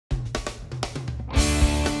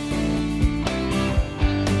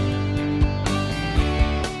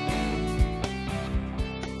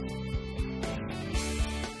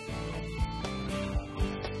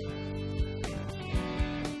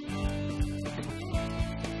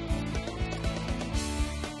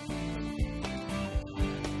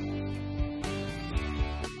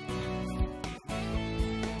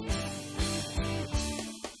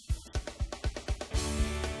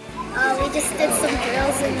just did some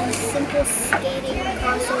drills and simple skating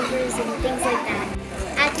crossovers and things like that.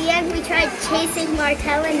 At the end, we tried chasing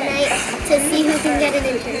Martel and Knight to see who can get an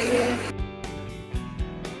interview.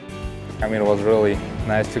 I mean, it was really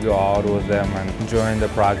nice to go out with them and join the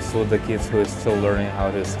practice with the kids who are still learning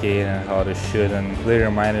how to skate and how to shoot. And they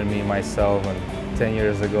reminded me myself, and 10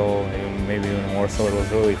 years ago, maybe even more so, it was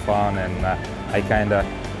really fun. And I kind of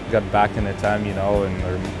got back in the time, you know,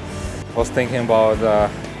 and was thinking about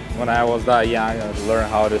when I was that young, to learn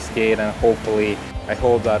how to skate, and hopefully, I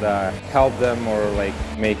hope that helped them or like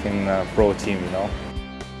making a pro team, you know.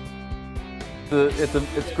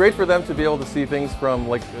 It's great for them to be able to see things from,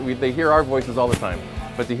 like, they hear our voices all the time,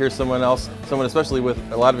 but to hear someone else, someone especially with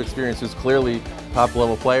a lot of experience who's clearly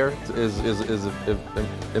top-level player is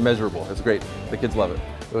immeasurable. It's great. The kids love it.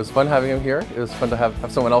 It was fun having him here. It was fun to have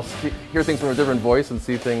someone else hear things from a different voice and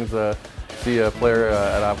see things, see a player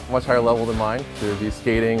at a much higher level than mine, to be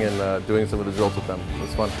skating and doing some of the drills with them. It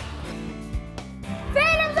was fun.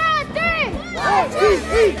 Freedom's on 3! 1, 2,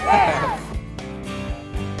 3,